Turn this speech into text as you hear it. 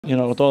You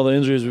know, with all the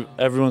injuries,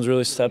 everyone's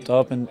really stepped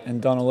up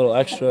and done a little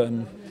extra.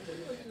 And,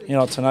 you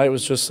know, tonight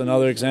was just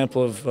another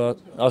example of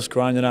us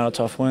grinding out a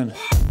tough win.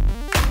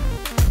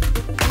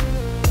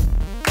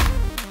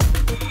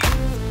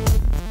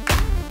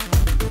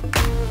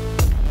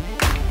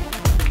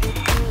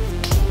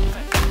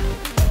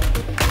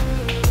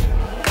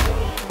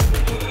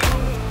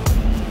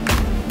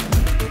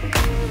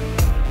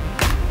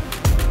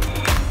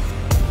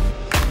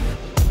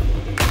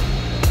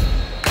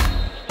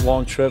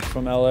 Long trip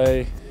from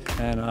LA,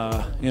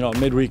 and you know,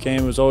 midweek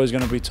game was always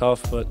going to be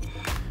tough, but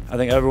I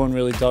think everyone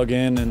really dug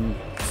in and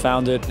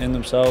found it in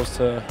themselves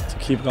to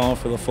keep going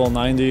for the full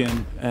 90,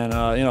 and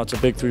you know, it's a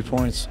big 3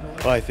 points.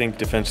 Well, I think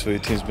defensively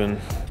the team's been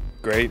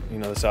great. You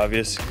know, that's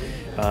obvious.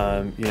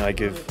 You know, I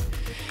give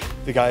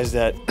the guys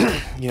that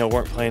you know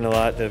weren't playing a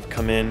lot that have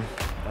come in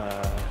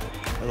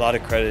a lot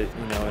of credit.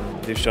 You know,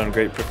 and they've shown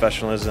great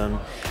professionalism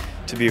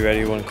to be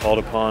ready when called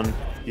upon.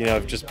 You know,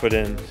 I've just put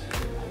in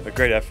a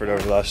great effort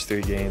over the last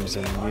 3 games,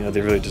 and you know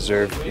they really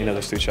deserve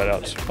those 3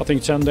 shutouts. I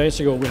think 10 days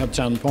ago we had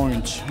 10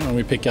 points and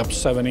we pick up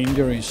 7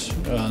 injuries,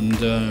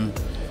 and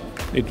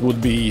it would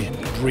be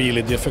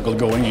really difficult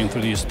going into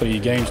these 3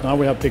 games. Now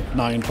we have picked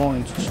 9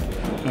 points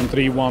and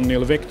 3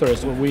 1-0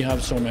 victories. We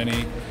have so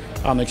many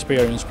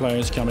unexperienced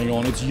players coming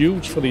on. It's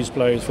huge for these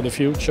players for the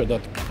future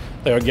that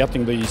they are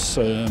getting these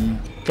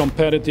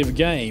competitive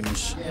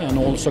games, and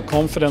also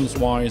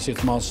confidence-wise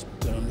it must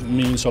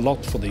means a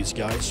lot for these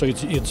guys. So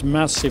it's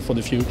massive for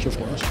the future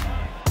for us.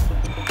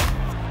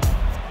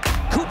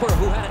 Cooper,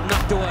 who had it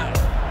knocked away.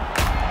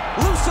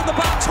 Loose in the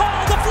box,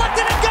 Hall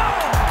deflected and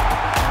goal!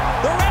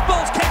 The Red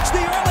Bulls catch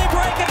the early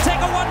break and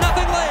take a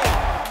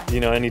 1-0 lead. You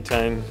know,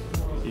 anytime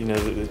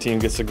the team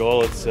gets a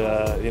goal, it's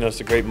it's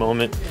a great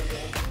moment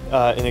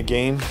in a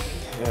game.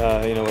 You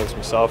know, whether it's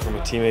myself or my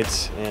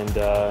teammates, and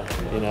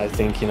you know, I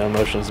think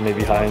emotions may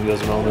be high in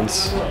those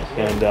moments,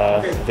 and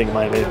I think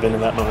mine may have been in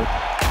that moment.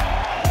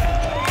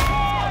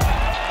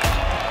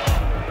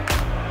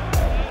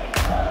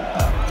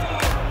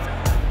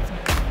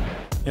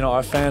 You know,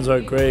 our fans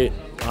are great.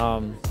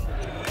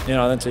 You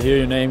know, then to hear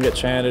your name get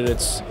chanted,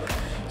 it's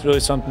really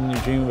something you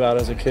dream about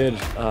as a kid.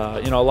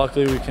 You know,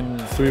 luckily we can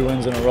 3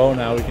 wins in a row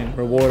now. We can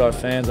reward our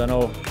fans. I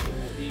know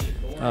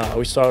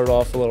we started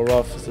off a little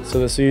rough to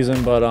the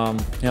season, but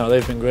you know,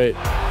 they've been great.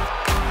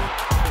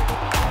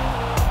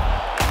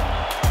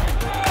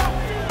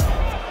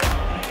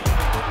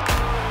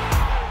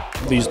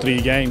 These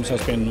 3 games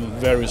has been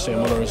very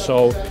similar.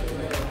 So,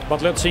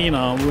 but let's see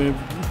now. We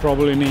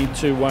probably need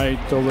to wait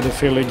over the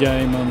Philly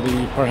game and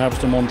perhaps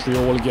the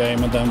Montreal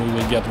game, and then we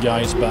will get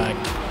guys back.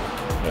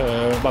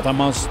 But I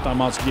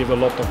must give a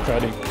lot of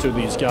credit to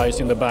these guys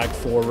in the back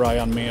for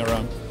Ryan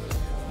Meara.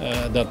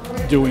 That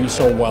doing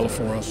so well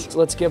for us. So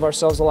let's give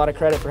ourselves a lot of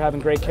credit for having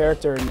great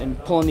character and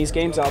pulling these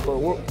games out, but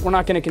we're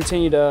not going to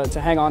continue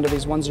to hang on to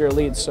these 1-0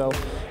 leads. So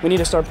we need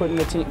to start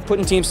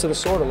putting teams to the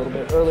sword a little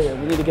bit earlier.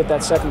 We need to get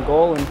that second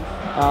goal. And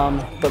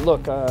but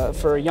look,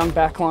 for a young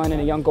backline and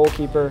a young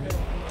goalkeeper,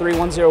 3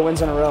 1-0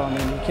 wins in a row. I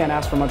mean, you can't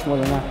ask for much more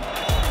than that.